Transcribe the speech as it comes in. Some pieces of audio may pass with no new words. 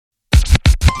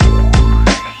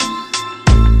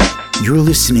You're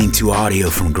listening to audio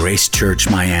from Grace Church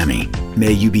Miami.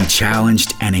 May you be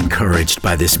challenged and encouraged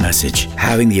by this message,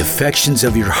 having the affections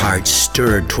of your heart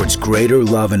stirred towards greater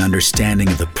love and understanding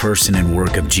of the person and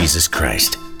work of Jesus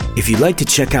Christ. If you'd like to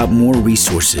check out more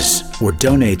resources or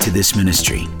donate to this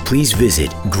ministry, please visit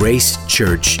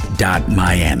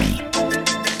gracechurch.miami.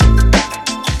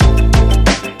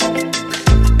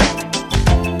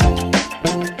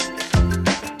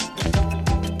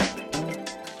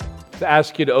 To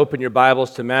ask you to open your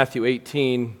Bibles to Matthew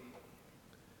 18.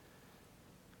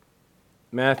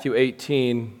 Matthew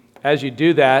 18. As you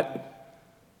do that,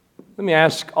 let me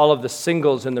ask all of the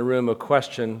singles in the room a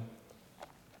question.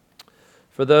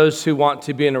 For those who want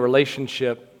to be in a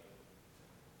relationship,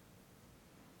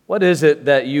 what is it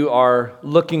that you are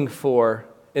looking for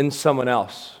in someone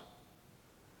else?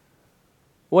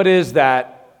 What is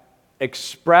that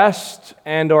expressed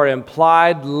and or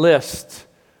implied list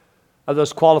of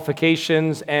those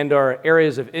qualifications and or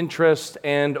areas of interest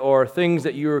and or things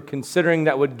that you're considering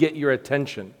that would get your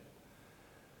attention?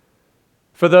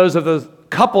 For those of the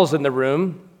couples in the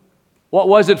room, what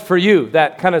was it for you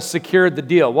that kind of secured the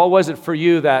deal? What was it for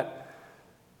you that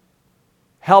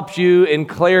helped you in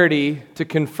clarity to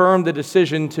confirm the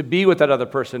decision to be with that other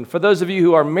person? For those of you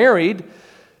who are married,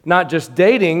 not just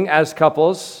dating as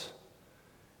couples,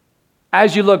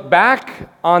 as you look back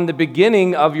on the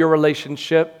beginning of your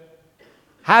relationship,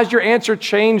 has your answer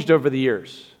changed over the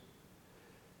years?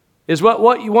 Is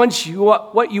what you once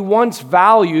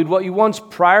valued, what you once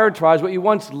prioritized, what you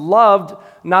once loved,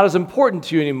 not as important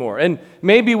to you anymore? And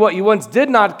maybe what you once did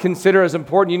not consider as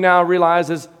important, you now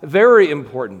realize is very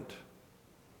important.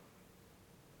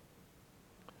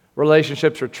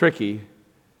 Relationships are tricky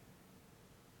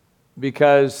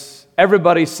because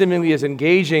everybody seemingly is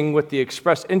engaging with the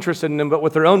expressed interest in them, but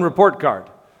with their own report card.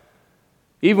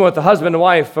 Even with the husband and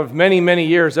wife of many, many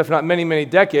years, if not many, many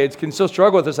decades, can still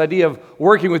struggle with this idea of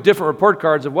working with different report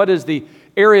cards of what is the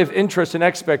area of interest and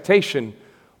expectation.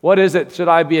 What is it should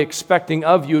I be expecting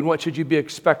of you, and what should you be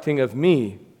expecting of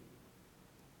me?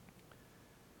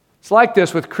 It's like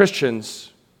this with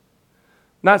Christians,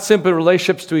 not simply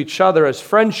relationships to each other as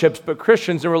friendships, but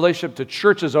Christians in relationship to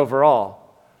churches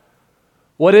overall.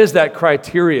 What is that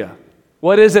criteria?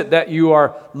 What is it that you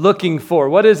are looking for?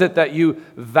 What is it that you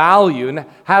value? And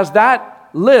has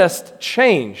that list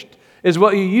changed? Is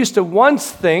what you used to once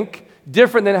think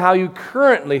different than how you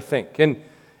currently think? And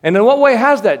in what way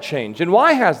has that changed? And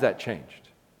why has that changed?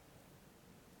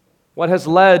 What has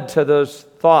led to those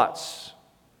thoughts?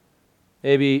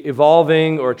 Maybe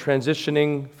evolving or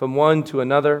transitioning from one to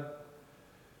another.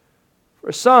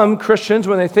 For some Christians,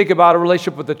 when they think about a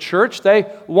relationship with the church, they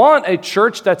want a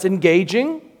church that's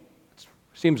engaging.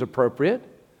 Seems appropriate.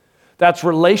 That's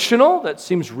relational. That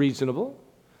seems reasonable.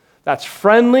 That's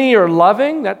friendly or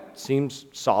loving. That seems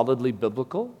solidly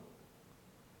biblical.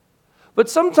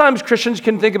 But sometimes Christians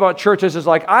can think about churches as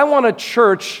like, I want a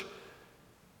church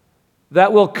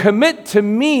that will commit to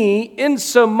me in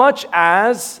so much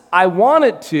as I want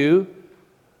it to,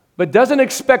 but doesn't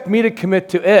expect me to commit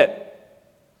to it.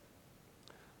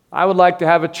 I would like to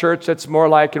have a church that's more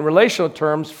like, in relational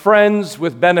terms, friends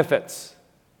with benefits.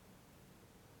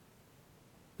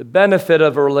 The benefit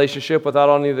of a relationship without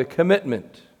only the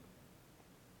commitment.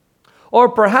 Or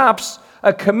perhaps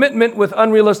a commitment with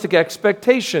unrealistic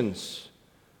expectations,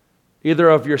 either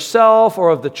of yourself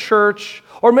or of the church,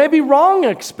 or maybe wrong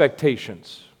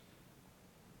expectations.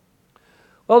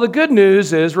 Well, the good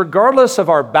news is, regardless of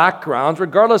our backgrounds,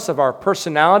 regardless of our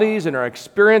personalities and our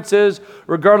experiences,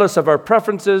 regardless of our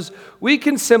preferences, we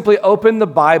can simply open the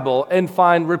Bible and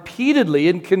find repeatedly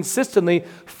and consistently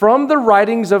from the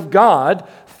writings of God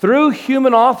through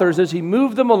human authors as He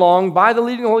moved them along by the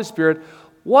leading of the Holy Spirit,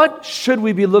 what should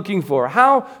we be looking for?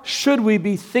 How should we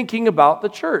be thinking about the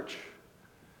church?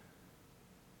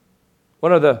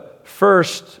 One of the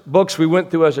first books we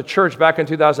went through as a church back in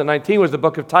 2019 was the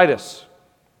book of Titus.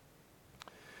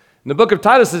 And the book of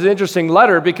Titus is an interesting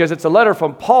letter because it's a letter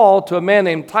from Paul to a man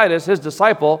named Titus, his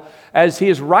disciple, as he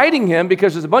is writing him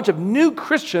because there's a bunch of new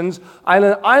Christians on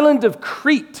an island of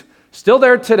Crete, still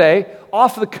there today,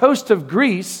 off the coast of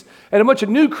Greece, and a bunch of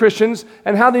new Christians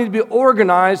and how they need to be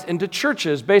organized into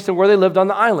churches based on where they lived on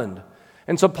the island.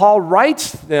 And so Paul writes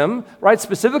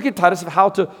specifically to Titus of how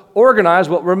to organize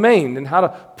what remained and how to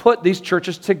put these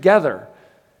churches together.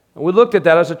 And we looked at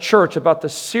that as a church about the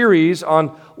series on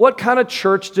what kind of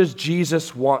church does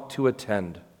Jesus want to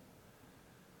attend.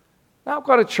 Not what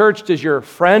kind of church does your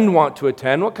friend want to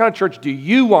attend? What kind of church do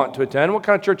you want to attend? What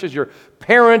kind of church does your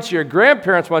parents, your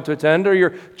grandparents want to attend, or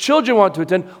your children want to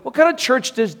attend? What kind of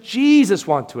church does Jesus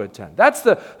want to attend? That's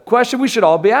the question we should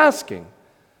all be asking,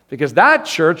 because that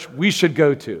church we should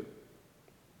go to.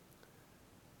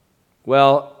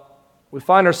 Well, we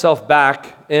find ourselves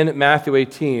back in Matthew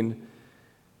 18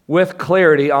 with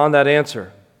clarity on that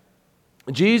answer.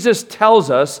 Jesus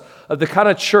tells us of the kind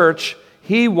of church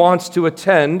he wants to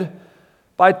attend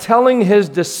by telling his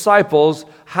disciples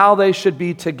how they should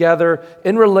be together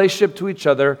in relationship to each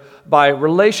other by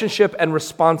relationship and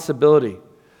responsibility,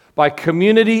 by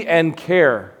community and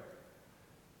care.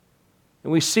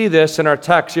 And we see this in our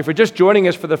text. If you're just joining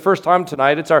us for the first time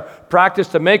tonight, it's our practice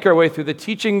to make our way through the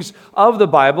teachings of the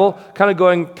Bible, kind of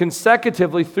going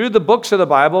consecutively through the books of the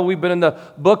Bible. We've been in the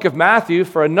book of Matthew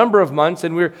for a number of months,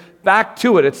 and we're back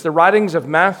to it. It's the writings of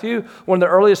Matthew, one of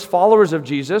the earliest followers of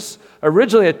Jesus,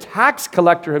 originally a tax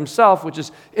collector himself, which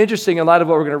is interesting in light of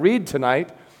what we're going to read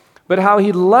tonight, but how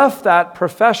he left that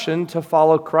profession to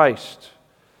follow Christ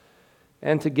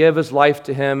and to give his life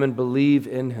to him and believe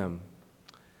in him.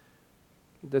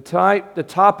 The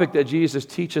topic that Jesus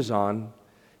teaches on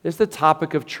is the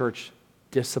topic of church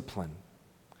discipline.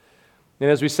 And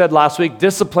as we said last week,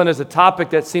 discipline is a topic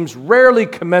that seems rarely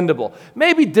commendable.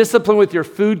 Maybe discipline with your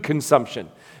food consumption.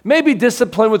 Maybe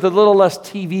discipline with a little less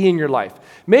TV in your life.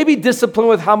 Maybe discipline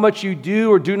with how much you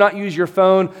do or do not use your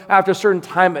phone after a certain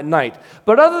time at night.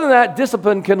 But other than that,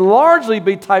 discipline can largely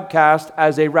be typecast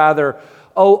as a rather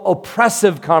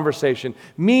oppressive conversation,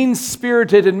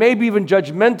 mean-spirited, and maybe even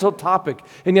judgmental topic.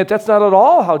 And yet that's not at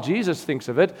all how Jesus thinks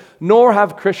of it, nor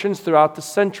have Christians throughout the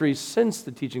centuries since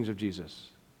the teachings of Jesus.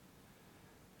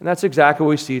 And that's exactly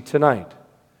what we see tonight.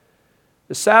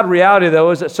 The sad reality,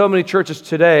 though, is that so many churches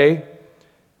today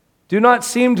do not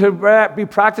seem to be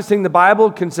practicing the Bible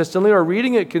consistently or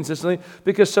reading it consistently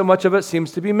because so much of it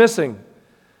seems to be missing.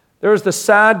 There is the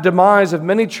sad demise of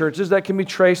many churches that can be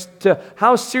traced to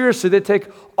how seriously they take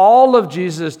all of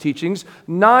Jesus' teachings,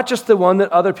 not just the one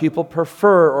that other people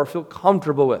prefer or feel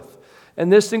comfortable with.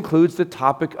 And this includes the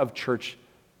topic of church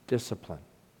discipline.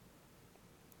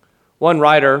 One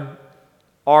writer,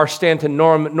 R. Stanton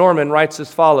Norman, writes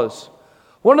as follows: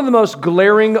 one of the most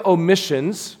glaring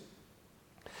omissions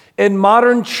in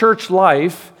modern church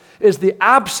life is the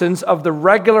absence of the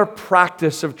regular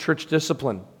practice of church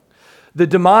discipline. The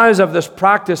demise of this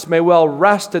practice may well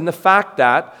rest in the fact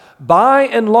that, by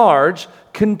and large,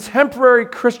 contemporary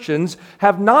Christians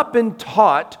have not been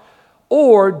taught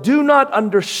or do not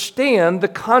understand the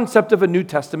concept of a New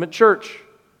Testament church.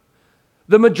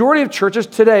 The majority of churches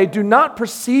today do not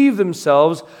perceive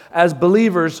themselves as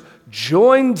believers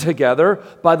joined together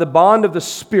by the bond of the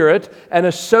Spirit and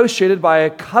associated by a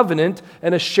covenant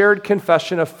and a shared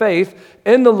confession of faith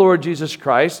in the Lord Jesus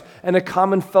Christ and a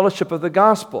common fellowship of the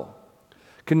gospel.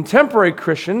 Contemporary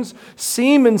Christians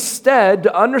seem instead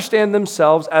to understand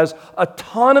themselves as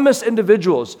autonomous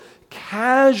individuals,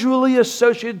 casually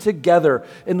associated together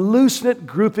in loose-knit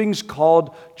groupings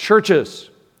called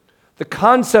churches. The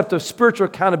concept of spiritual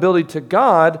accountability to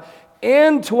God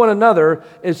and to one another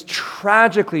is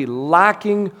tragically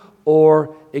lacking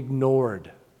or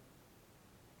ignored.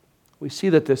 We see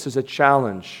that this is a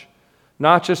challenge,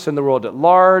 not just in the world at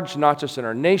large, not just in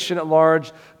our nation at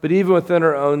large, but even within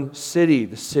our own city,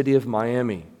 the city of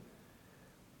Miami.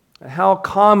 How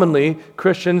commonly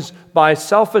Christians, by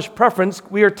selfish preference,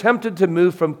 we are tempted to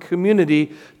move from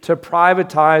community to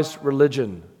privatized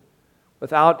religion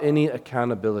without any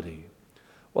accountability.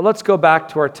 Well, let's go back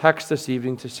to our text this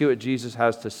evening to see what Jesus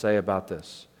has to say about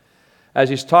this. As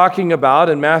he's talking about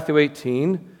in Matthew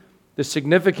 18, the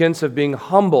significance of being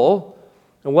humble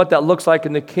and what that looks like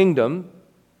in the kingdom,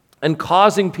 and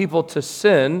causing people to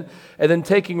sin, and then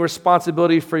taking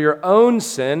responsibility for your own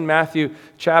sin, Matthew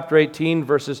chapter 18,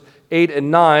 verses 8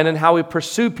 and 9, and how we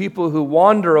pursue people who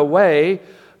wander away,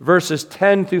 verses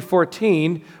 10 through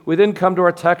 14, we then come to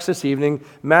our text this evening,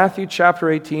 Matthew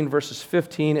chapter 18, verses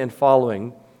 15 and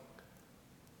following.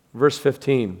 Verse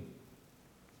 15.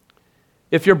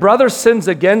 If your brother sins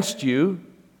against you,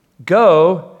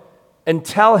 go and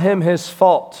tell him his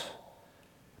fault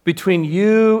between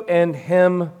you and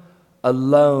him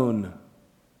alone.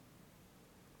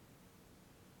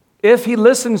 If he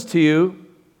listens to you,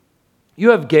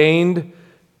 you have gained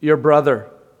your brother.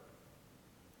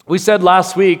 We said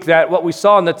last week that what we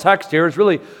saw in the text here is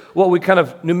really what we kind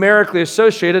of numerically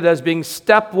associated as being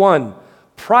step one,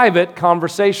 private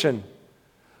conversation.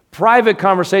 Private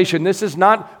conversation. This is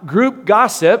not group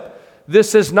gossip.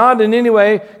 This is not in any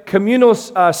way communal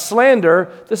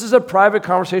slander. This is a private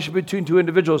conversation between two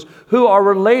individuals who are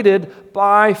related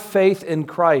by faith in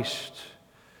Christ.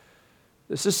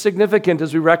 This is significant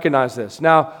as we recognize this.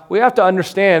 Now, we have to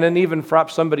understand, and even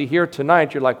perhaps somebody here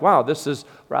tonight, you're like, wow, this is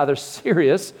rather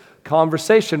serious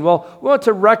conversation. Well, we want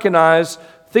to recognize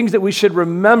things that we should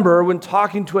remember when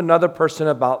talking to another person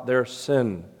about their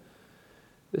sin.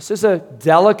 This is a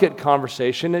delicate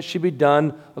conversation. It should be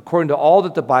done according to all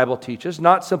that the Bible teaches,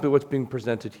 not simply what's being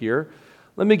presented here.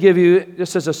 Let me give you,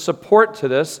 just as a support to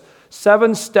this,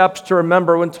 7 steps to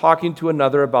remember when talking to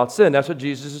another about sin. That's what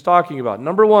Jesus is talking about.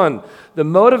 Number 1, the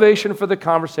motivation for the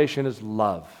conversation is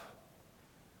love.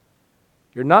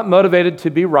 You're not motivated to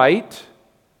be right.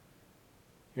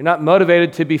 You're not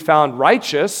motivated to be found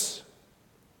righteous.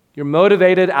 You're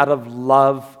motivated out of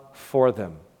love for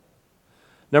them.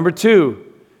 Number 2,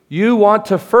 you want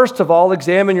to first of all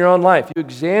examine your own life. You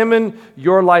examine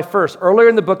your life first. Earlier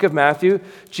in the book of Matthew,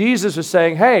 Jesus was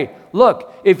saying, hey,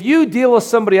 look, if you deal with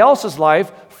somebody else's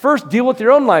life, first deal with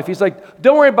your own life. He's like,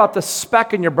 don't worry about the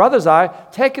speck in your brother's eye.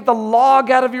 Take the log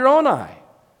out of your own eye.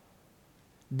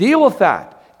 Deal with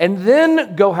that, and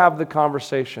then go have the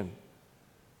conversation.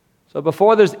 So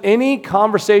before there's any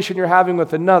conversation you're having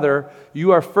with another,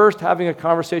 you are first having a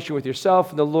conversation with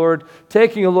yourself and the Lord,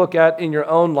 taking a look at in your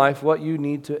own life what you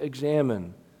need to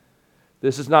examine.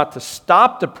 This is not to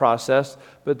stop the process,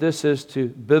 but this is to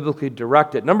biblically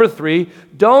direct it. Number 3,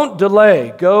 don't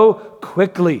delay. Go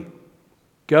quickly.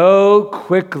 Go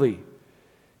quickly.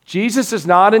 Jesus does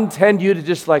not intend you to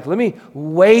just let me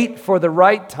wait for the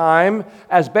right time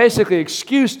as basically an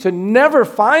excuse to never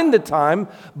find the time,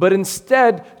 but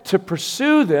instead to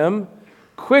pursue them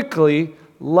quickly,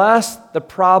 lest the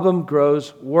problem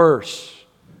grows worse.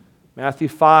 Matthew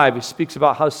 5, he speaks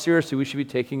about how seriously we should be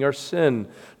taking our sin.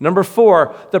 Number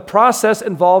 4, the process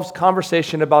involves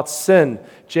conversation about sin.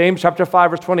 James chapter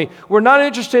 5, verse 20. We're not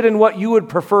interested in what you would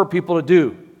prefer people to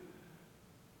do.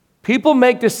 People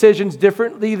make decisions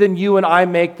differently than you and I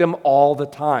make them all the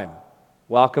time.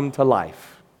 Welcome to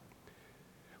life.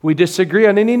 We disagree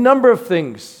on any number of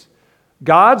things.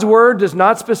 God's word does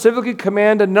not specifically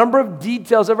command a number of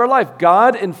details of our life.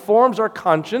 God informs our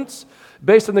conscience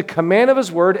based on the command of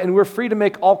his word, and we're free to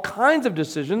make all kinds of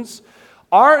decisions.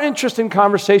 Our interest in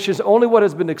conversation is only what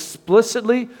has been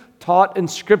explicitly taught in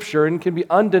Scripture and can be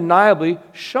undeniably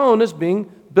shown as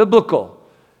being biblical,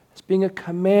 as being a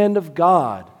command of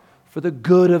God for the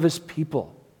good of his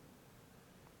people.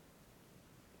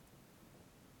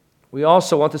 We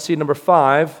also want to see number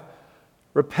 5,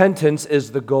 repentance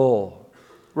is the goal.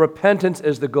 Repentance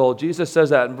is the goal. Jesus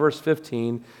says that in verse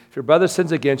 15. If your brother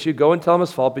sins against you, go and tell him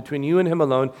his fault between you and him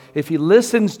alone. If he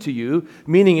listens to you,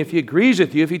 meaning if he agrees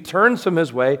with you, if he turns from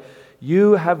his way,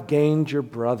 you have gained your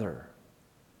brother.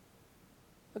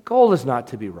 The goal is not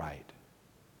to be right.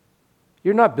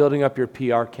 You're not building up your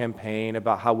PR campaign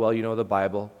about how well you know the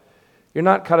Bible. You're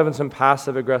not kind of in some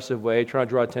passive-aggressive way trying to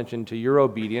draw attention to your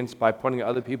obedience by pointing at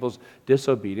other people's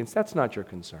disobedience. That's not your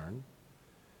concern.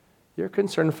 Your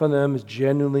concern for them is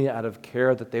genuinely out of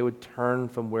care that they would turn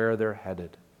from where they're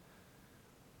headed.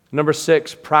 Number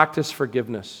 6, practice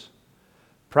forgiveness.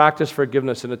 Practice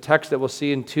forgiveness. In a text that we'll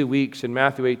see in 2 weeks, in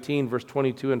Matthew 18, verse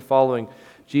 22 and following,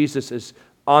 Jesus is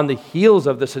on the heels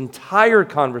of this entire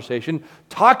conversation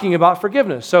talking about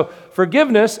forgiveness. So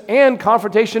forgiveness and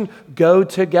confrontation go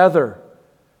together.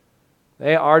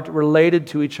 They are related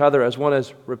to each other. As one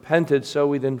has repented, so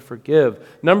we then forgive.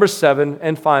 Number 7,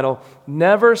 and final,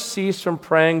 never cease from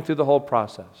praying through the whole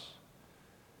process.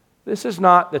 This is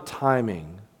not the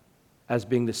timing as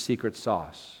being the secret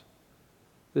sauce.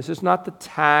 This is not the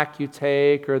tack you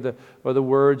take or the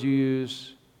words you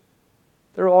use.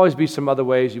 There will always be some other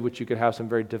ways in which you could have some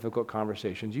very difficult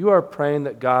conversations. You are praying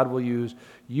that God will use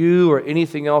you or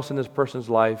anything else in this person's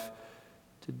life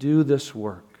to do this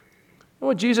work. And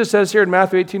what Jesus says here in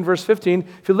Matthew 18, verse 15,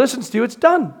 if he listens to you, it's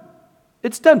done.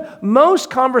 It's done.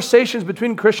 Most conversations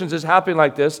between Christians is happening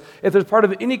like this if there's part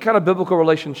of any kind of biblical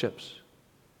relationships.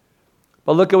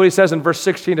 But look at what he says in verse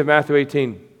 16 of Matthew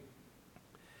 18.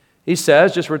 He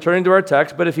says, just returning to our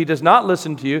text, but if he does not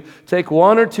listen to you, take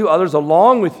 1 or 2 others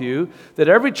along with you, that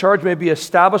every charge may be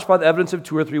established by the evidence of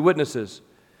 2 or 3 witnesses.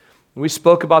 And we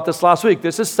spoke about this last week.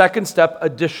 This is second step,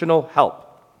 additional help.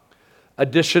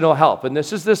 Additional help. And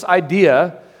this is this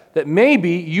idea that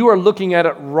maybe you are looking at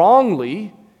it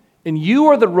wrongly, and you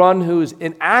are the one who is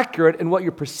inaccurate in what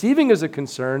you're perceiving as a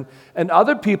concern, and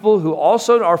other people who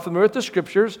also are familiar with the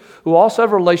Scriptures, who also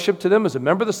have a relationship to them as a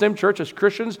member of the same church, as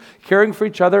Christians, caring for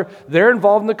each other, they're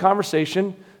involved in the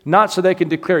conversation, not so they can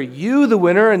declare you the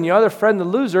winner and the other friend the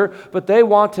loser, but they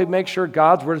want to make sure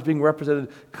God's word is being represented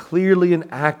clearly and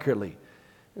accurately.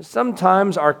 And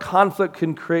sometimes our conflict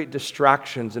can create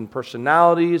distractions in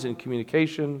personalities and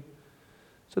communication.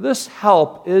 So this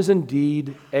help is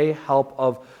indeed a help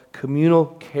of communal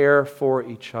care for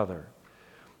each other.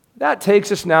 That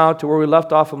takes us now to where we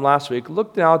left off from last week.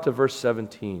 Look now to verse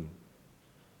 17.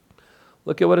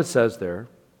 Look at what it says there.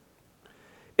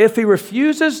 If he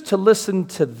refuses to listen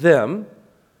to them,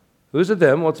 Who's of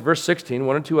them? Well, it's verse 16,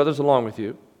 one or two others along with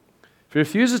you. If he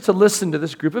refuses to listen to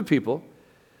this group of people,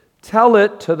 tell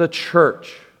it to the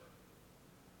church.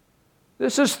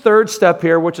 This is third step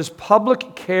here, which is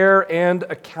public care and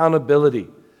accountability.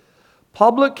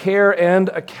 Public care and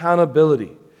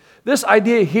accountability. This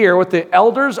idea here with the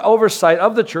elders' oversight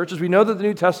of the church, as we know that the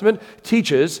New Testament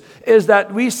teaches, is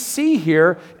that we see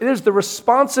here it is the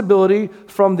responsibility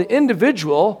from the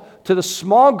individual to the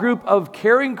small group of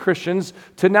caring Christians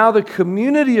to now the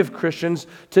community of Christians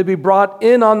to be brought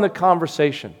in on the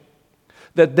conversation.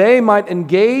 That they might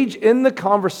engage in the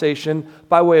conversation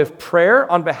by way of prayer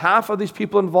on behalf of these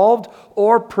people involved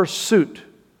or pursuit.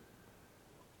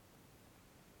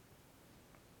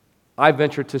 I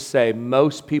venture to say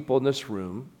most people in this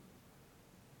room,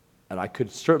 and I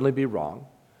could certainly be wrong,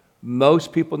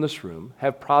 most people in this room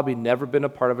have probably never been a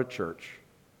part of a church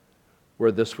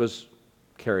where this was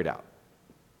carried out.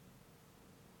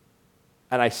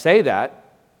 And I say that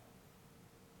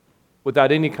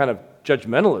without any kind of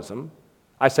judgmentalism.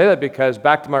 I say that because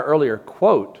back to my earlier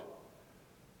quote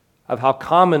of how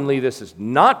commonly this is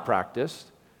not practiced,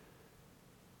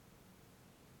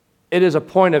 it is a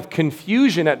point of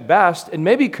confusion at best and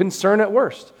maybe concern at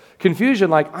worst. Confusion,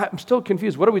 like, I'm still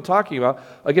confused. What are we talking about?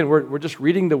 Again, we're just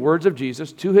reading the words of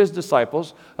Jesus to his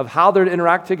disciples of how they're to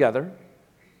interact together.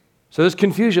 So this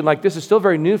confusion, like, this is still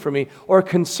very new for me, or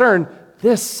concern,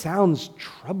 this sounds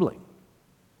troubling.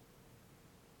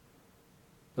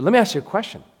 But let me ask you a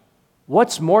question.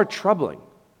 What's more troubling?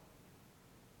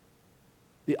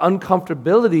 The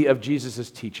uncomfortability of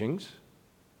Jesus' teachings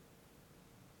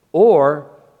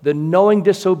or the knowing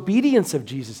disobedience of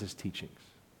Jesus' teachings?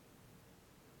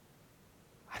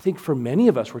 I think for many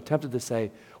of us, we're tempted to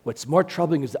say, what's more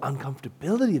troubling is the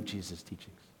uncomfortability of Jesus'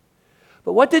 teachings.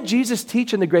 But what did Jesus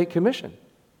teach in the Great Commission?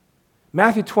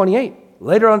 Matthew 28,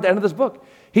 later on at the end of this book,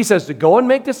 he says to go and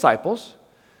make disciples,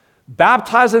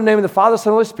 baptize them in the name of the Father,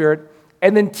 Son, and Holy Spirit,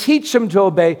 and then teach them to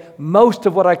obey most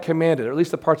of what I commanded, or at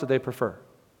least the parts that they prefer.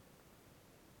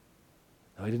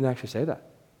 No, he didn't actually say that.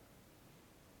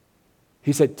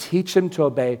 He said, teach them to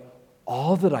obey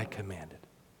all that I commanded.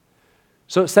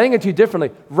 So saying it to you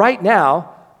differently, right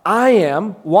now, I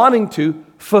am wanting to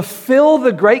fulfill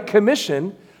the Great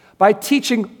Commission by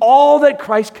teaching all that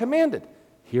Christ commanded.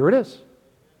 Here it is.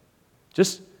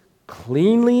 Just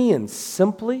cleanly and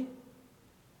simply.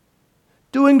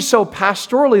 Doing so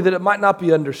pastorally that it might not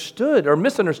be understood, or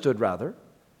misunderstood rather.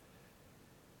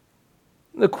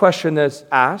 The question that's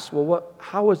asked, well,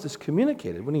 how was this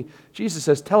communicated? When Jesus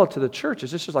says, tell it to the church,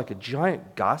 is this just like a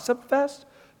giant gossip fest?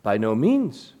 By no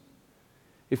means.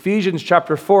 Ephesians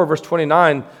chapter 4, verse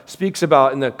 29 speaks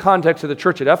about, in the context of the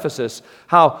church at Ephesus,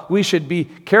 how we should be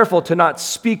careful to not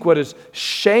speak what is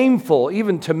shameful,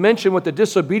 even to mention what the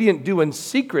disobedient do in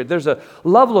secret. There's a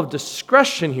level of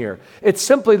discretion here. It's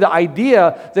simply the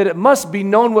idea that it must be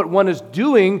known what one is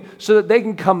doing so that they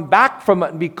can come back from it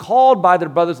and be called by their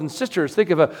brothers and sisters. Think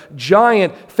of a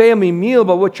giant family meal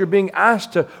by which you're being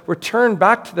asked to return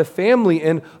back to the family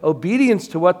in obedience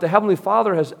to what the Heavenly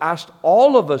Father has asked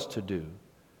all of us to do.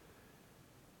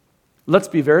 Let's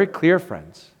be very clear,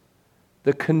 friends.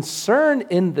 The concern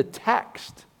in the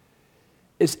text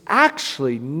is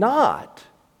actually not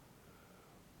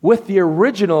with the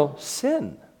original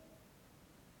sin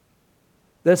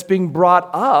that's being brought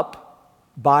up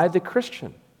by the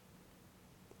Christian.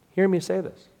 Hear me say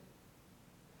this.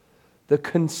 The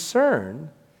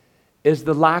concern is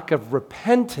the lack of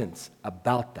repentance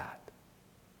about that.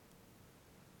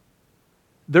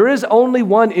 There is only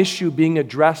one issue being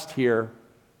addressed here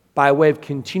by way of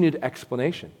continued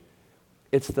explanation.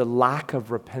 It's the lack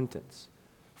of repentance.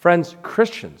 Friends,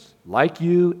 Christians, like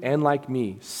you and like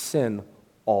me, sin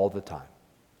all the time.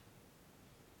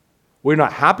 We're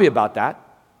not happy about that.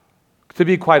 To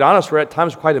be quite honest, we're at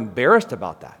times quite embarrassed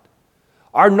about that.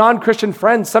 Our non-Christian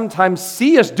friends sometimes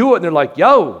see us do it and they're like,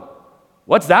 yo,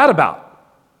 what's that about?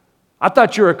 I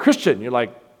thought you were a Christian. You're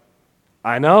like,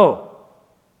 I know.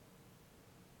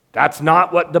 That's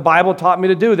not what the Bible taught me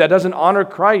to do. That doesn't honor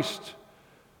Christ.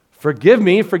 Forgive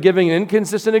me for giving an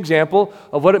inconsistent example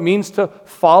of what it means to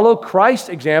follow Christ's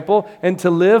example and to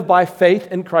live by faith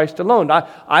in Christ alone.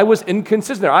 I was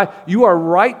inconsistent there. You are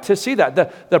right to see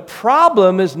that. The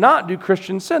problem is not do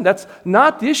Christians sin. That's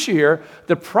not the issue here.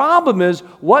 The problem is,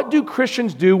 what do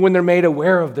Christians do when they're made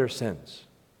aware of their sins?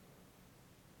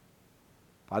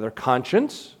 By their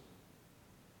conscience,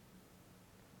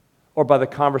 or by the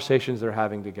conversations they're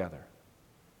having together?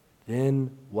 Then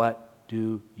what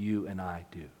do you and I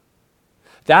do?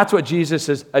 That's what Jesus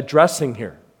is addressing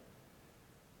here.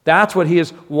 That's what he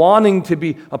is wanting to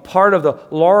be a part of, the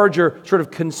larger sort of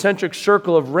concentric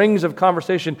circle of rings of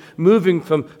conversation, moving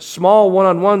from small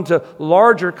one-on-one to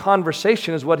larger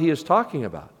conversation is what he is talking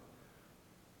about.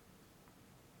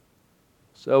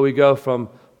 So we go from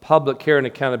public care and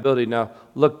accountability. Now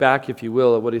look back, if you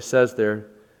will, at what he says there,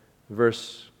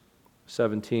 verse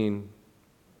 17.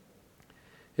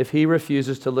 If he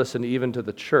refuses to listen even to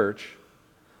the church,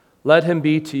 let him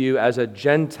be to you as a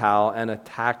Gentile and a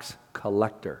tax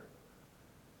collector.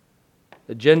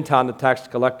 A Gentile and a tax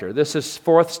collector. This is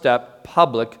fourth step,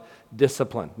 public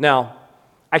discipline. Now,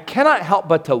 I cannot help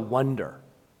but to wonder,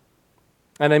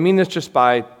 and I mean this just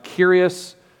by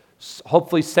curious,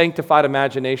 hopefully sanctified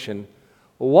imagination,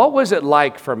 what was it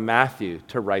like for Matthew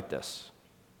to write this,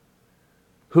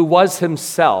 who was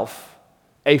himself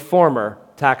a former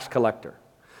tax collector?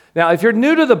 Now, if you're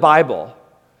new to the Bible,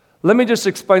 let me just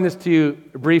explain this to you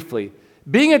briefly.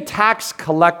 Being a tax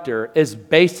collector is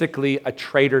basically a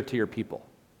traitor to your people.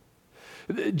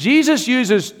 Jesus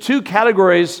uses two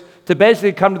categories to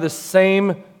basically come to the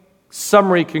same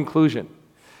summary conclusion.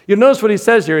 You'll notice what he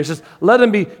says here. He says, let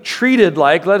him be treated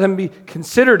like, let him be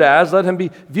considered as, let him be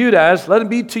viewed as, let him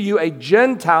be to you a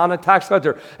Gentile and a tax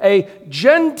collector. A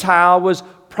Gentile was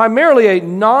primarily a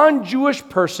non-Jewish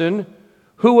person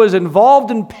who was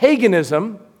involved in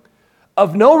paganism,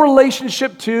 of no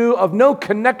relationship to, of no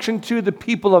connection to the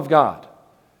people of God,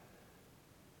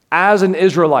 as an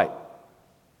Israelite.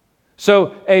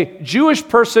 So a Jewish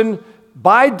person,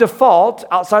 by default,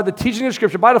 outside the teaching of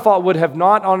Scripture, by default would have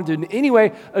not wanted to in any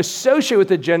way associate with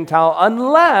the Gentile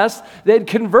unless they had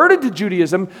converted to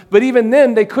Judaism, but even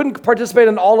then they couldn't participate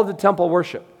in all of the temple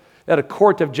worship. They had a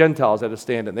court of Gentiles they had to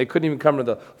stand in. They couldn't even come to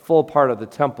the full part of the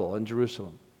temple in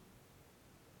Jerusalem.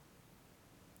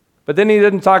 But then he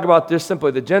didn't talk about just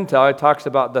simply the Gentile. He talks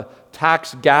about the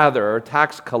tax gatherer or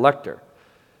tax collector.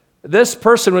 This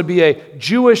person would be a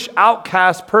Jewish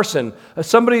outcast person,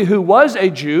 somebody who was a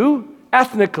Jew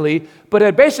ethnically, but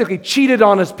had basically cheated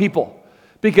on his people.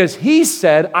 Because he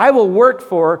said, I will work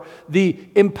for the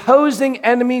imposing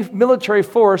enemy military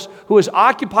force who has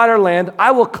occupied our land.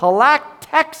 I will collect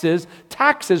taxes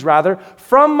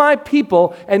from my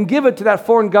people and give it to that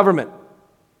foreign government.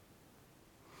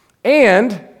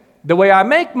 And the way I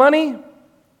make money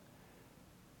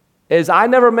is I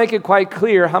never make it quite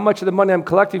clear how much of the money I'm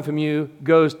collecting from you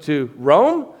goes to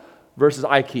Rome versus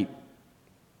I keep.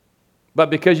 But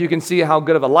because you can see how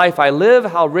good of a life I live,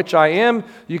 how rich I am,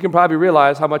 you can probably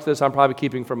realize how much of this I'm probably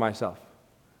keeping for myself.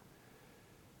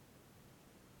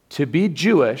 To be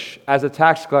Jewish as a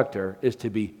tax collector is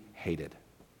to be hated.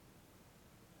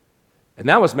 And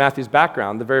that was Matthew's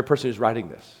background, the very person who's writing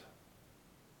this.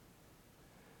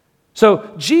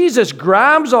 So Jesus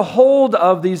grabs a hold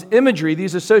of these imagery,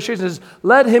 these associations,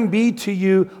 let him be to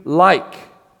you like.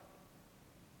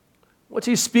 What's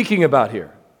he speaking about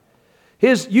here?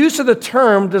 His use of the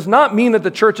term does not mean that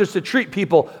the church is to treat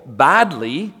people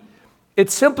badly. It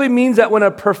simply means that when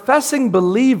a professing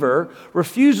believer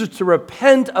refuses to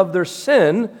repent of their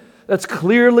sin, that's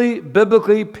clearly,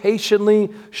 biblically, patiently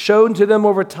shown to them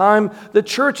over time, the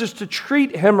church is to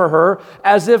treat him or her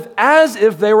as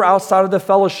if they were outside of the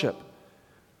fellowship.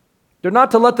 They're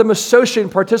not to let them associate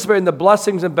and participate in the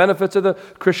blessings and benefits of the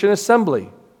Christian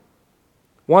assembly.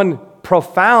 One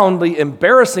profoundly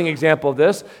embarrassing example of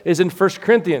this is in 1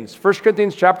 Corinthians. 1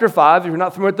 Corinthians chapter 5, if you're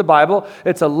not familiar with the Bible,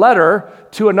 it's a letter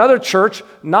to another church,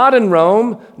 not in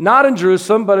Rome, not in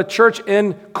Jerusalem, but a church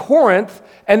in Corinth.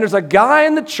 And there's a guy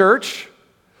in the church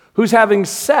who's having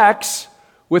sex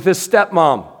with his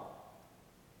stepmom.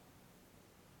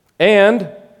 And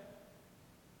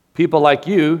people like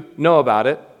you know about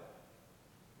it.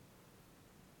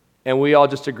 And we all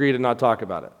just agree to not talk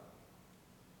about it.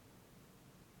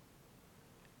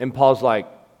 And Paul's like,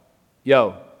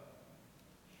 yo,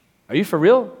 are you for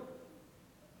real?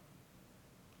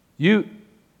 You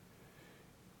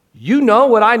know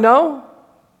what I know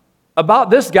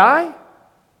about this guy?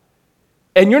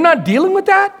 And you're not dealing with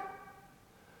that?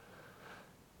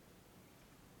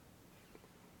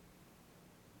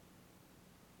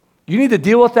 You need to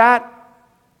deal with that,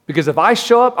 because if I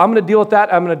show up, I'm going to deal with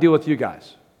that, I'm going to deal with you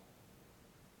guys.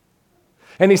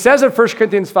 And he says in 1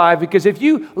 Corinthians 5, because if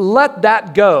you let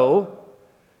that go,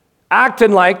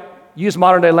 acting like, use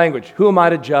modern day language, who am I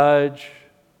to judge?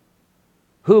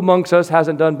 Who amongst us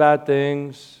hasn't done bad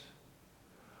things?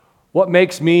 What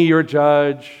makes me your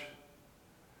judge?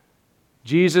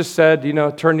 Jesus said,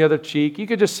 turn the other cheek. You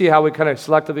could just see how we kind of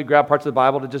selectively grab parts of the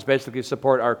Bible to just basically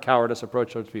support our cowardice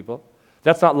approach towards people.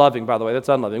 That's not loving, by the way. That's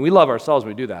unloving. We love ourselves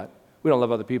when we do that. We don't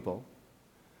love other people.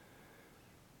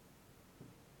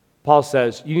 Paul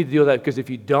says, you need to deal with that, because if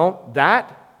you don't,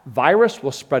 that virus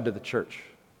will spread to the church.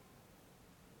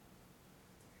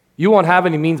 You won't have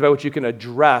any means by which you can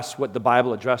address what the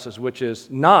Bible addresses, which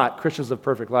is not Christians live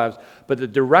perfect lives, but the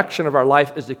direction of our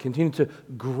life is to continue to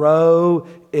grow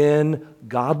in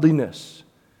godliness,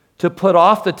 to put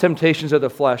off the temptations of the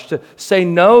flesh, to say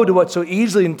no to what so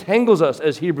easily entangles us,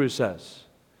 as Hebrews says.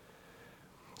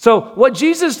 So what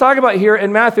Jesus is talking about here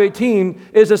in Matthew 18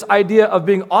 is this idea of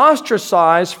being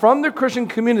ostracized from the Christian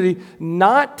community,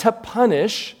 not to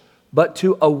punish, but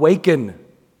to awaken.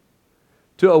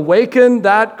 To awaken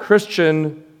that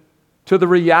Christian to the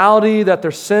reality that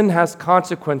their sin has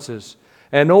consequences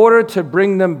in order to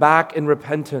bring them back in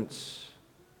repentance.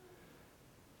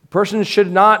 Persons should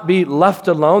not be left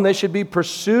alone. They should be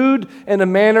pursued in a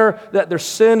manner that their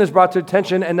sin is brought to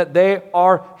attention and that they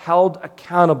are held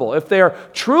accountable. If they are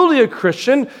truly a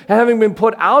Christian, having been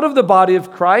put out of the body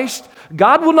of Christ,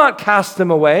 God will not cast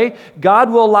them away. God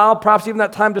will allow perhaps even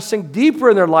that time to sink deeper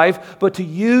in their life, but to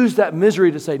use that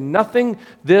misery to say, nothing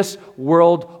this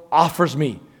world offers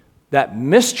me. That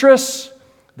mistress,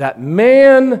 that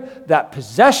man, that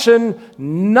possession,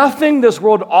 nothing this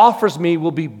world offers me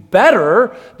will be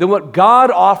better than what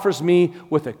God offers me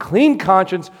with a clean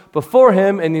conscience before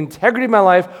Him and the integrity of my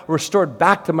life restored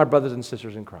back to my brothers and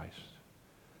sisters in Christ.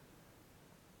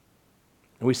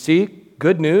 And we see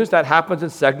good news that happens in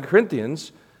 2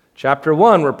 Corinthians chapter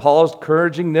 1, where Paul is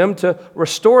encouraging them to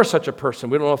restore such a person.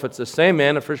 We don't know if it's the same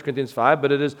man in 1 Corinthians 5,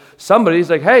 but it is somebody. He's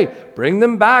like, hey, bring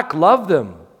them back, love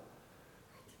them.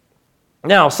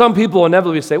 Now, some people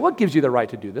inevitably say, what gives you the right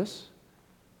to do this?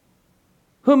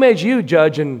 Who made you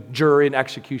judge and jury and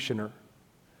executioner?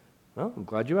 Well, I'm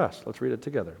glad you asked. Let's read it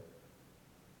together.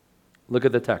 Look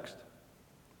at the text.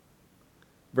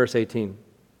 Verse 18.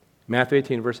 Matthew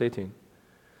 18, verse 18.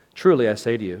 Truly, I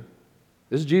say to you,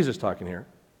 this is Jesus talking here,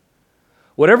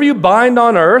 whatever you bind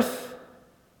on earth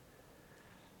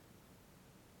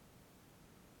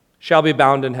shall be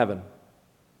bound in heaven.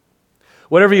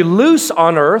 Whatever you loose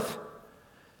on earth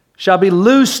shall be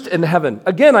loosed in heaven.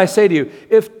 Again, I say to you,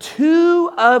 if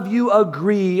two of you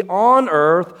agree on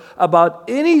earth about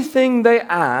anything they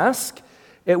ask,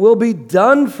 it will be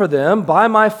done for them by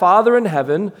my Father in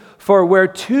heaven. For where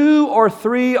two or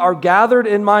three are gathered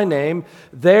in my name,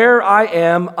 there I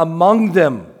am among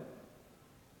them.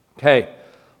 Okay,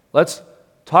 let's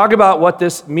talk about what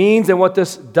this means and what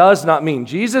this does not mean.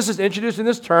 Jesus is introducing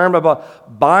this term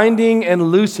about binding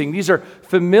and loosing. These are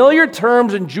familiar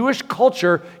terms in Jewish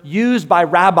culture used by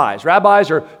rabbis.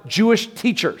 Rabbis are Jewish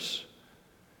teachers.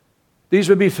 These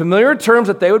would be familiar terms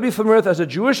that they would be familiar with as a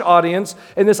Jewish audience,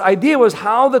 and this idea was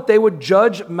how that they would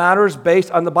judge matters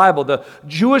based on the Bible. The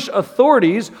Jewish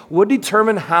authorities would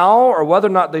determine how or whether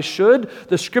or not they should.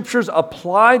 The scriptures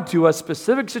applied to a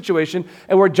specific situation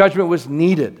and where judgment was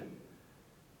needed.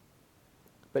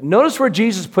 But notice where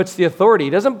Jesus puts the authority. He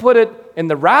doesn't put it in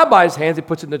the rabbi's hands, he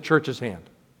puts it in the church's hand.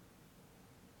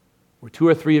 Where two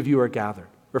or three of you are gathered.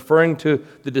 Referring to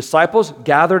the disciples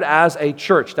gathered as a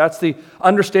church. That's the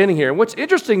understanding here. And what's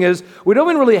interesting is we don't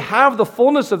even really have the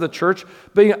fullness of the church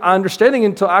being understanding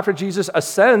until after Jesus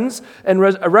ascends and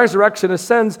resurrects and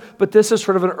ascends, but this is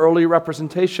sort of an early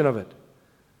representation of it.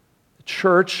 The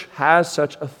church has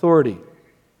such authority.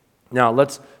 Now,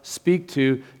 let's speak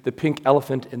to the pink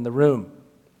elephant in the room.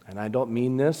 And I don't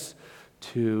mean this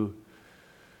to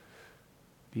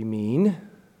be mean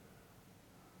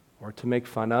or to make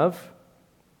fun of.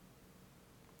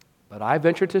 But I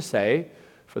venture to say,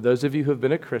 for those of you who have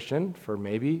been a Christian for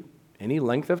maybe any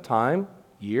length of time,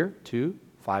 year, 2,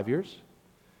 5 years,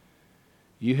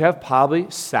 you have probably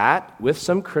sat with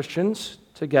some Christians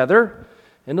together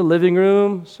in the living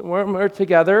room, somewhere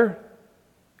together,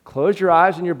 closed your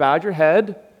eyes and you bowed your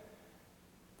head,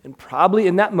 and probably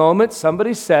in that moment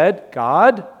somebody said,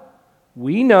 God,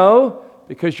 we know,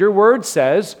 because your word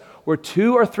says, where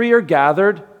 2 or 3 are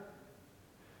gathered,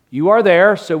 you are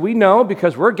there, so we know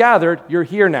because we're gathered, you're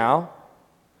here now.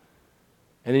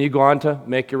 And then you go on to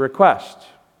make your request.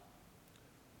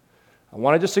 I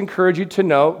want to just encourage you to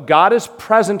know God is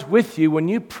present with you when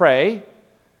you pray,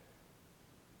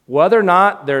 whether or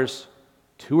not there's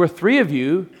 2 or 3 of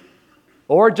you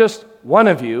or just one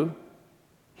of you,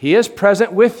 He is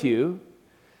present with you.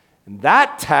 And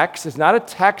that text is not a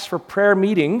text for prayer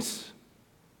meetings.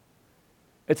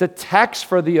 It's a text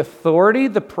for the authority,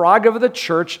 the prerogative of the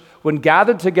church when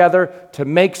gathered together to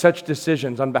make such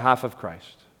decisions on behalf of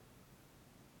Christ.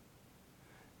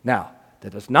 Now,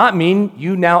 that does not mean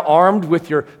you now armed with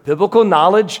your biblical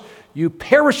knowledge, you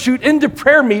parachute into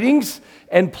prayer meetings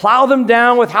and plow them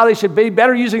down with how they should be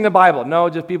better using the Bible. No,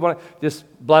 just people, just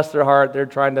bless their heart, they're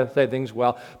trying to say things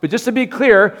well. But just to be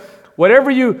clear, whatever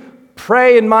you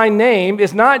pray in my name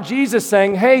is not Jesus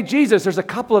saying, hey, Jesus, there's a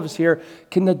couple of us here.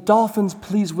 Can the Dolphins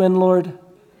please win, Lord?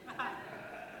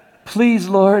 Please,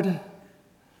 Lord.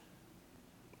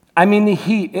 I mean, the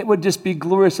Heat, it would just be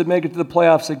glorious to make it to the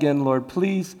playoffs again, Lord.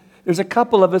 Please. There's a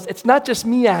couple of us. It's not just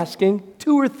me asking.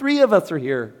 2 or 3 of us are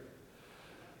here.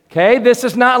 Okay? This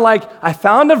is not like I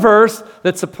found a verse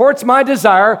that supports my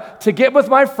desire to get with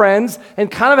my friends and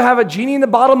kind of have a genie in the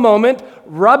bottle moment,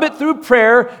 rub it through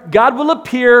prayer, God will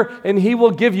appear, and he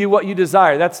will give you what you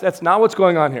desire. That's not what's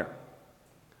going on here.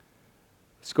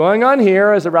 What's going on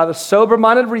here is a rather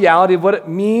sober-minded reality of what it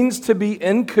means to be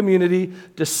in community,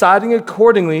 deciding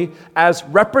accordingly as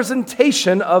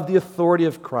representation of the authority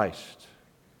of Christ.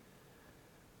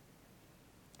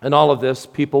 And all of this,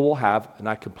 people will have, and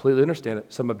I completely understand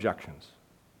it, some objections.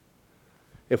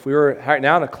 If we were right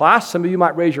now in a class, some of you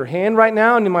might raise your hand right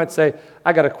now and you might say,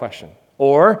 I got a question.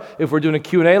 Or if we're doing a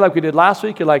Q&A like we did last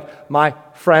week, you're like, my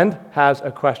friend has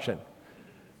a question,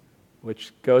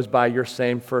 which goes by your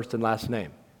same first and last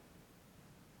name.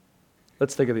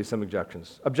 Let's think of these some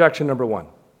objections. Objection number 1.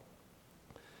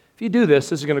 If you do this,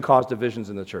 this is going to cause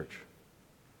divisions in the church.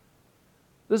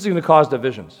 This is going to cause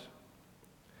divisions.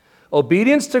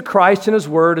 Obedience to Christ and His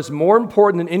Word is more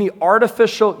important than any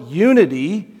artificial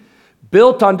unity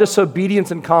built on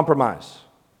disobedience and compromise.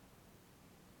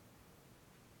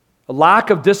 A lack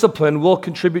of discipline will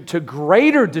contribute to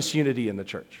greater disunity in the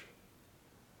church.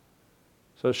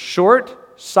 So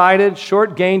short-sighted,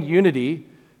 short-gained unity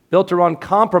built around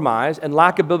compromise and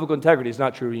lack of biblical integrity is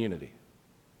not true unity.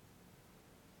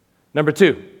 Number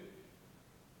 2,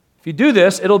 if you do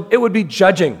this, it would be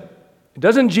judging.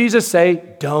 Doesn't Jesus say,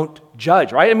 don't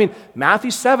judge, right? I mean,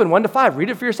 Matthew 7, 1-5, read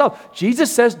it for yourself.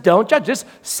 Jesus says, don't judge. This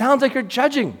sounds like you're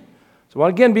judging. So I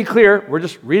want to again be clear, we're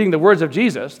just reading the words of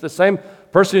Jesus. The same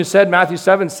person who said Matthew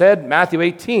 7 said Matthew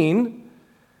 18.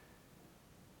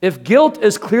 If guilt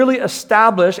is clearly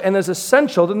established and is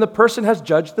essential, then the person has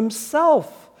judged themselves.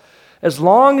 As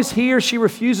long as he or she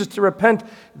refuses to repent,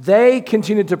 they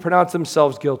continue to pronounce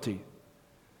themselves guilty.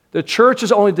 The church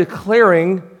is only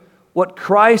declaring what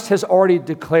Christ has already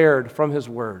declared from His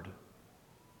Word.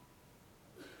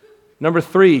 Number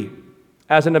 3,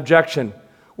 as an objection,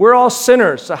 we're all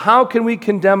sinners, so how can we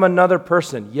condemn another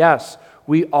person? Yes,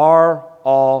 we are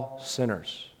all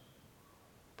sinners.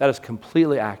 That is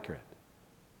completely accurate.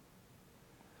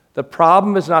 The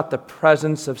problem is not the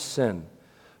presence of sin.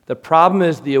 The problem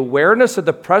is the awareness of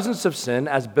the presence of sin,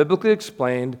 as biblically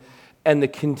explained, and the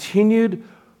continued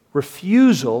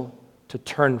refusal to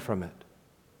turn from it.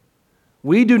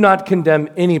 We do not condemn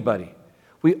anybody.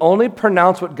 We only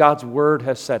pronounce what God's Word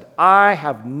has said. I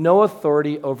have no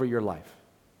authority over your life.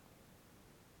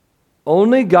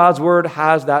 Only God's Word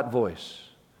has that voice.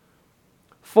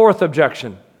 4th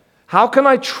objection. How can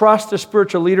I trust the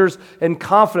spiritual leaders in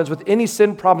confidence with any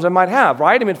sin problems I might have,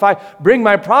 right? I mean, if I bring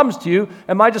my problems to you,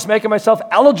 am I just making myself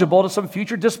eligible to some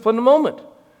future discipline moment?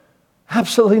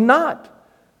 Absolutely not.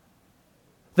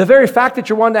 The very fact that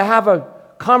you're wanting to have a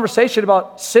conversation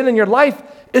about sin in your life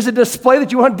is a display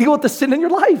that you want to deal with the sin in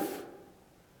your life.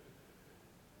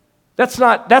 That's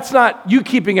not you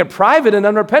keeping it private and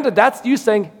unrepentant. That's you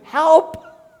saying, help,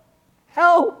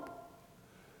 help.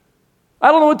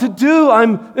 I don't know what to do.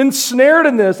 I'm ensnared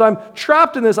in this. I'm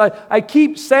trapped in this. I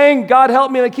keep saying, God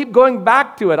help me, and I keep going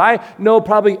back to it. I know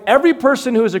probably every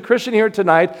person who is a Christian here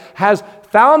tonight has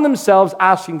found themselves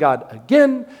asking God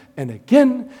again and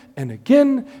again and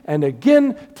again and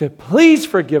again to please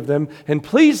forgive them and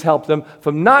please help them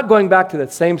from not going back to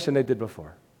that same sin they did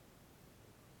before.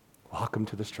 Welcome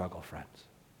to the struggle, friends.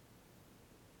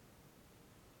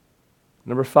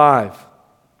 Number 5,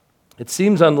 it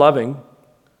seems unloving.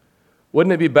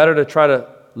 Wouldn't it be better to try to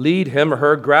lead him or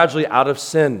her gradually out of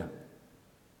sin?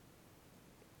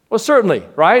 Well, certainly,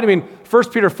 right? I mean, 1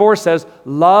 Peter 4 says,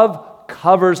 love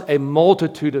covers a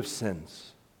multitude of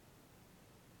sins.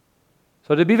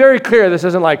 So to be very clear, this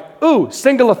isn't like, ooh,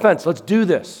 single offense, let's do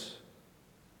this.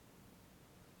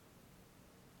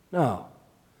 No.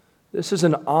 This is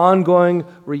an ongoing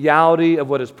reality of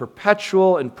what is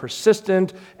perpetual and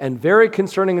persistent and very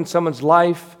concerning in someone's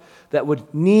life that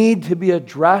would need to be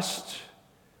addressed.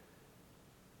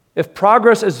 If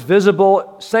progress is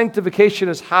visible, sanctification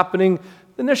is happening,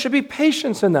 then there should be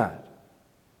patience in that.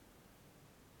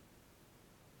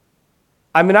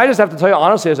 I mean, I just have to tell you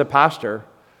honestly, as a pastor,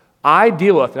 I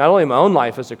deal with, not only in my own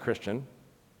life as a Christian,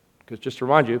 because just to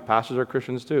remind you, pastors are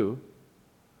Christians too,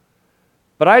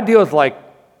 but I deal with like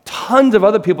tons of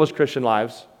other people's Christian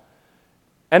lives,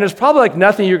 and there's probably like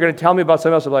nothing you're going to tell me about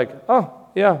someone else. I'm like, oh,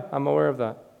 yeah, I'm aware of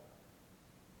that.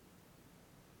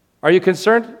 Are you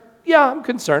concerned? Yeah, I'm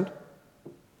concerned.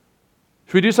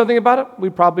 Should we do something about it? We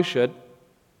probably should.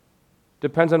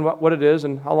 Depends on what it is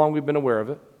and how long we've been aware of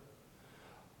it.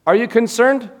 Are you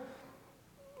concerned?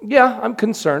 Yeah, I'm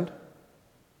concerned.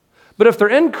 But if they're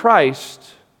in Christ,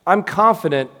 I'm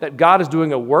confident that God is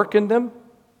doing a work in them.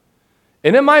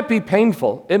 And it might be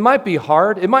painful. It might be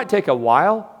hard. It might take a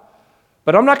while.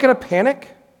 But I'm not going to panic.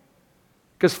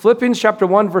 Because Philippians chapter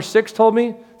 1, verse 6 told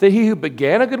me that he who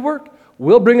began a good work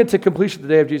will bring it to completion the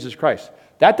day of Jesus Christ.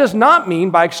 That does not mean,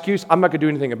 by excuse, I'm not going to do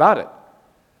anything about it.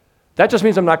 That just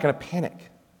means I'm not going to panic. I'm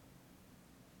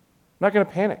not going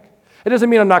to panic. It doesn't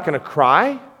mean I'm not going to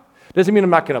cry. It doesn't mean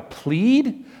I'm not going to plead.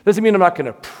 It doesn't mean I'm not going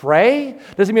to pray.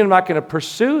 It doesn't mean I'm not going to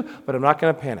pursue, but I'm not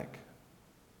going to panic.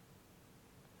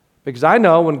 Because I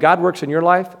know when God works in your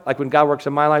life, like when God works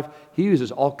in my life, he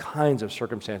uses all kinds of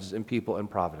circumstances and people in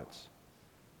providence.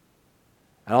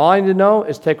 And all I need to know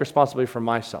is take responsibility for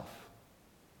myself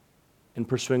in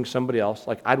pursuing somebody else,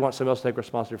 like I'd want somebody else to take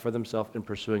responsibility for themselves in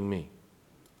pursuing me.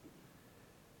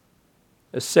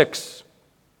 6,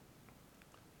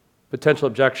 potential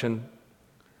objection.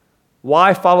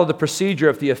 Why follow the procedure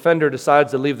if the offender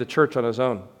decides to leave the church on his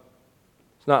own?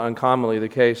 It's not uncommonly the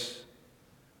case.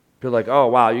 People are like, oh,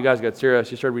 wow, you guys got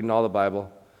serious. You started reading all the Bible.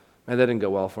 Man, that didn't go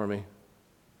well for me.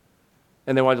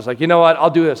 And they want to just like, you know what, I'll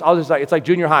do this. It's like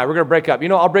junior high. We're going to break up.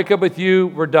 I'll break up with you.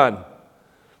 We're done.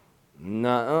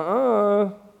 Nuh-uh.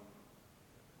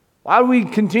 Why do we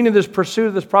continue this pursuit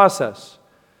of this process?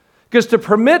 Because to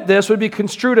permit this would be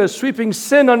construed as sweeping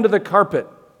sin under the carpet.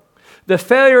 The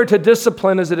failure to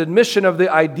discipline is an admission of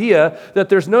the idea that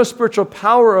there's no spiritual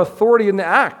power or authority in the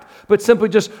act, but simply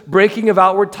just breaking of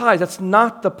outward ties. That's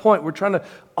not the point. We're trying to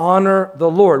honor the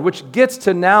Lord, which gets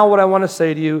to now what I want to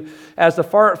say to you as the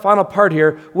final part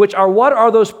here, which are what are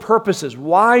those purposes?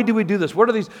 Why do we do this? What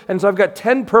are these? And so I've got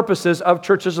 10 purposes of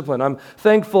church discipline. I'm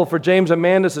thankful for James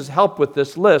Amandus' help with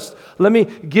this list. Let me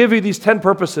give you these 10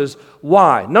 purposes.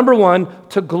 Why? Number 1,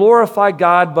 to glorify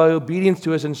God by obedience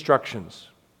to his instructions.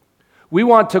 We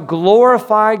want to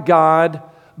glorify God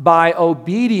by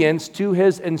obedience to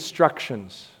his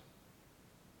instructions.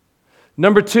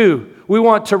 Number 2, we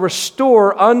want to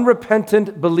restore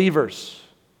unrepentant believers.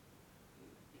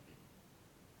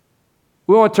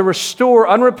 We want to restore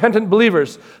unrepentant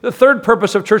believers. The third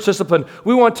purpose of church discipline,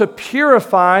 we want to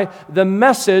purify the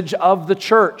message of the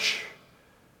church.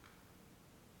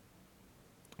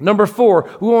 Number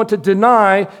 4, we want to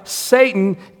deny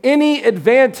Satan any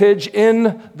advantage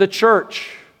in the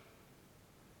church.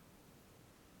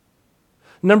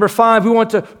 Number 5, we want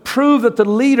to prove that the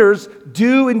leaders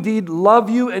do indeed love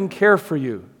you and care for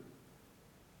you.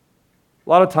 A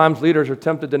lot of times leaders are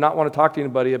tempted to not want to talk to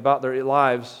anybody about their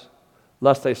lives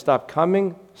lest they stop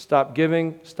coming, stop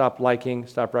giving, stop liking,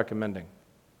 stop recommending.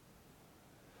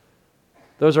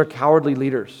 Those are cowardly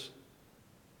leaders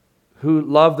who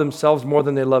love themselves more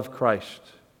than they love Christ.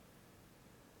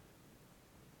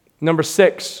 Number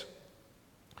 6,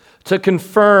 to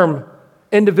confirm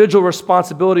individual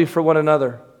responsibility for one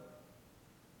another.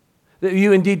 That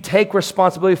you indeed take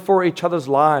responsibility for each other's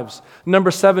lives. Number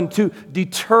 7, to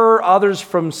deter others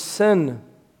from sin.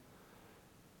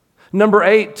 Number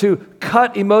 8, to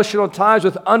cut emotional ties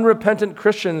with unrepentant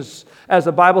Christians, as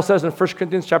the Bible says in 1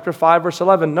 Corinthians chapter 5, verse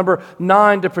 11. Number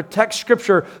 9, to protect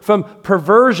Scripture from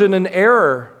perversion and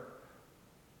error.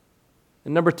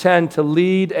 And number 10, to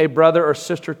lead a brother or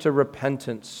sister to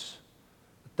repentance.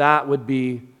 That would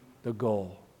be the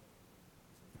goal.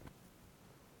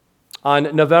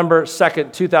 On November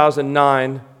 2nd,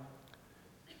 2009,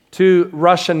 2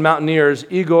 Russian mountaineers,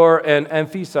 Igor and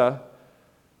Anfisa,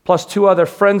 plus 2 other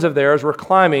friends of theirs, were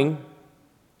climbing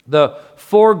the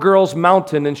Four Girls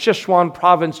Mountain in Sichuan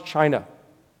province, China.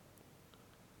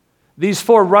 These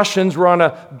 4 Russians were on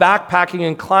a backpacking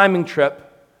and climbing trip.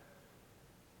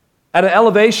 At an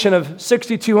elevation of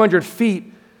 6,200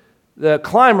 feet, the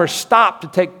climbers stopped to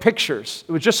take pictures.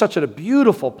 It was just such a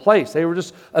beautiful place. They were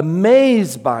just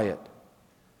amazed by it.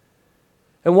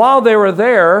 And while they were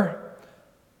there,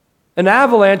 an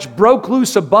avalanche broke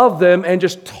loose above them and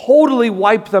just totally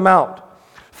wiped them out.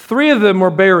 3 of them were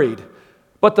buried.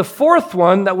 But the 4th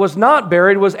one that was not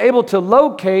buried was able to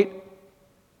locate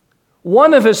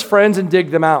one of his friends and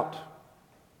dig them out.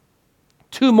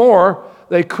 2 more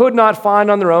they could not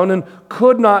find on their own and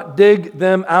could not dig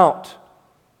them out.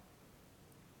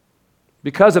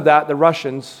 Because of that, the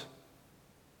Russians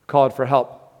called for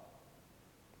help.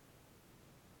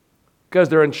 Because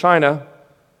they're in China,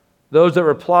 those that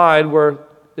replied were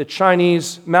the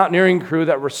Chinese mountaineering crew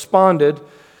that responded.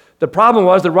 The problem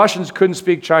was the Russians couldn't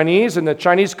speak Chinese and the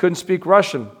Chinese couldn't speak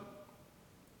Russian.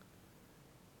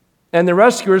 And the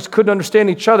rescuers couldn't understand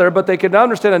each other, but they could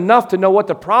understand enough to know what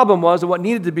the problem was and what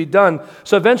needed to be done.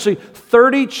 So eventually,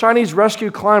 30 Chinese rescue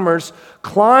climbers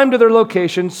climbed to their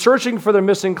location, searching for their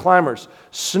missing climbers.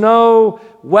 Snow,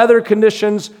 weather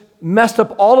conditions messed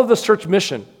up all of the search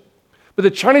mission. But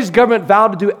the Chinese government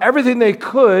vowed to do everything they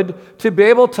could to be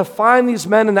able to find these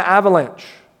men in the avalanche.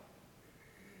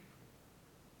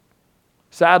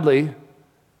 Sadly,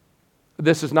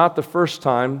 this is not the first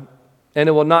time, and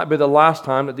it will not be the last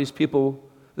time that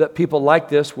people like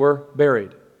this were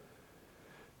buried.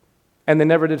 And they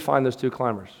never did find those 2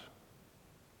 climbers.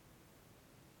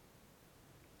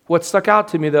 What stuck out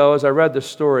to me, though, as I read this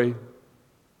story,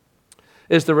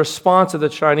 is the response of the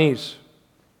Chinese.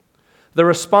 The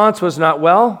response was not,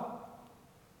 well,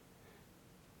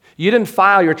 you didn't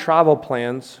file your travel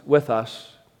plans with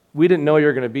us. We didn't know you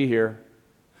were going to be here.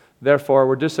 Therefore,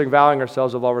 we're disavowing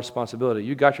ourselves of all responsibility.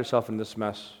 You got yourself in this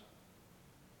mess.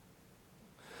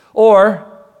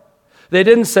 Or they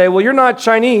didn't say, well, you're not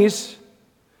Chinese.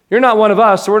 You're not one of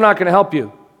us, so we're not going to help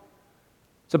you.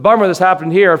 It's a bummer this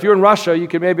happened here. If you're in Russia, you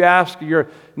could maybe ask your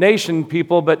nation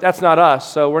people, but that's not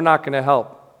us, so we're not going to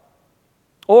help.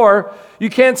 Or you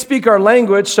can't speak our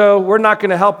language, so we're not going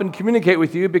to help and communicate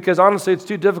with you because honestly, it's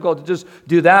too difficult to just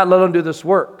do that, let them do this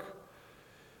work.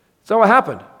 So what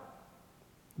happened?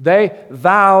 They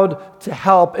vowed to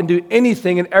help and do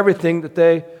anything and everything that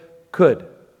they could.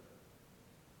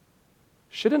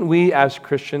 Shouldn't we as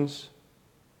Christians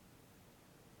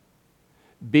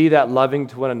be that loving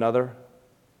to one another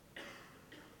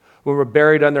when we're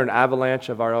buried under an avalanche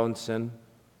of our own sin?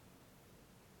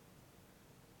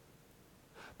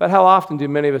 But how often do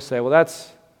many of us say, well,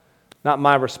 that's not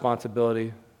my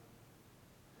responsibility.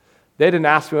 They didn't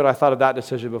ask me what I thought of that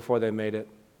decision before they made it.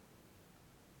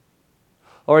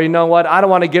 Or you know what, I don't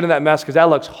want to get in that mess because that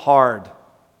looks hard.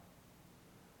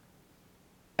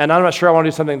 And I'm not sure I want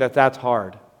to do something that's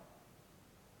hard.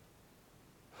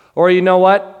 Or you know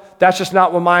what, that's just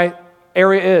not what my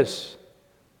area is.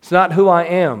 It's not who I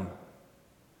am.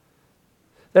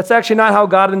 That's actually not how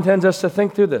God intends us to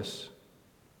think through this.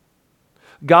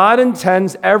 God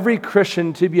intends every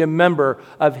Christian to be a member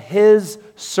of His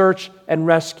search and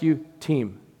rescue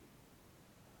team.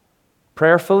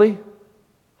 Prayerfully,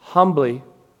 humbly,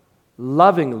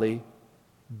 lovingly,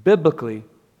 biblically,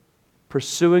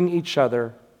 pursuing each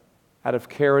other out of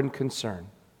care and concern.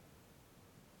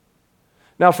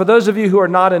 Now, for those of you who are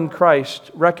not in Christ,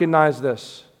 recognize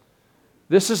this.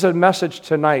 This is a message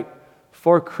tonight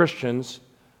for Christians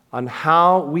on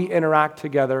how we interact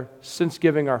together since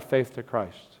giving our faith to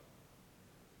Christ.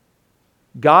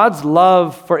 God's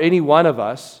love for any one of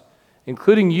us,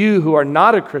 including you who are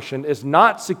not a Christian, is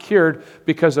not secured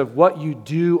because of what you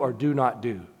do or do not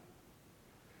do.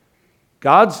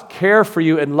 God's care for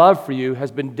you and love for you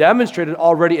has been demonstrated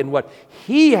already in what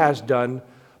He has done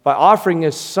by offering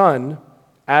His Son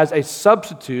as a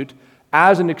substitute,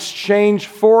 as an exchange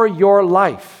for your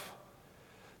life.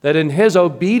 That in His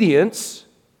obedience,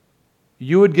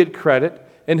 you would get credit.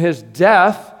 In His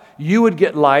death, you would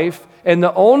get life. And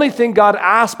the only thing God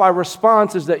asks by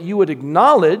response is that you would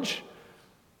acknowledge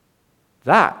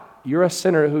that you're a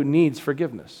sinner who needs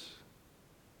forgiveness.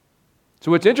 So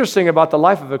what's interesting about the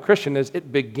life of a Christian is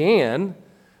it began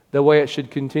the way it should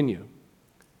continue.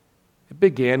 It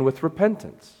began with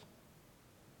repentance.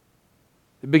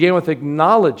 It began with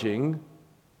acknowledging,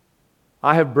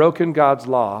 I have broken God's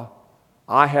law.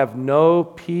 I have no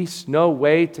peace, no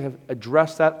way to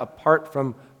address that apart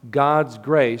from God's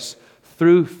grace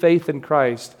through faith in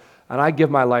Christ, and I give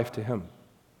my life to Him.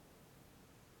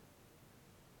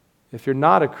 If you're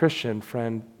not a Christian,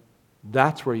 friend,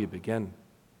 that's where you begin.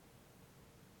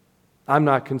 I'm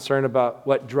not concerned about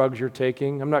what drugs you're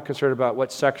taking. I'm not concerned about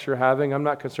what sex you're having. I'm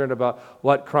not concerned about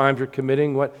what crimes you're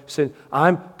committing, what sin.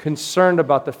 I'm concerned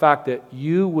about the fact that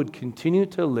you would continue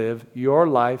to live your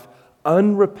life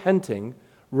unrepenting,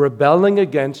 rebelling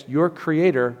against your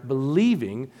Creator,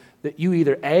 believing that you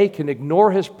either A, can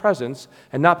ignore His presence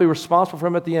and not be responsible for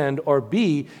Him at the end, or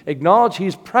B, acknowledge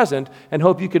He's present and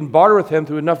hope you can barter with Him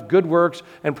through enough good works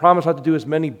and promise not to do as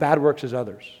many bad works as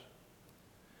others.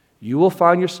 You will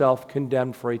find yourself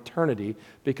condemned for eternity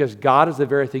because God is the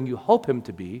very thing you hope Him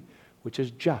to be, which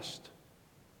is just.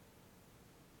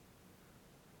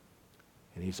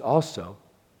 And He's also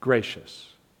gracious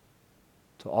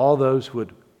to all those who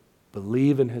would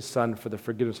believe in His Son for the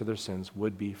forgiveness of their sins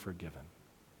would be forgiven.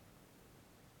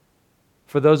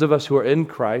 For those of us who are in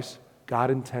Christ,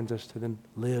 God intends us to then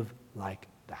live like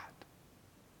that.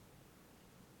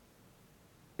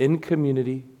 In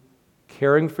community,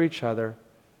 caring for each other,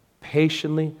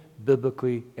 patiently,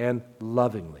 biblically, and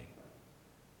lovingly,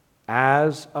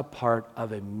 as a part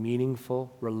of a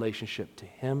meaningful relationship to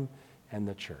Him and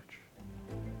the church.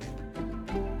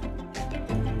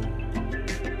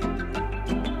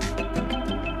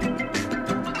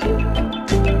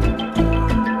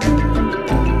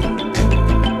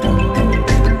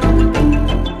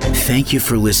 Thank you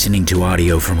for listening to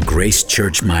audio from Grace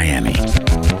Church Miami.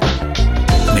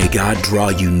 May God draw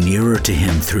you nearer to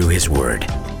Him through His Word.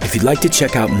 If you'd like to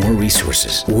check out more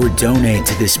resources or donate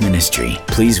to this ministry,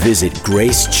 please visit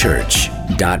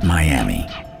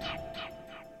gracechurch.miami.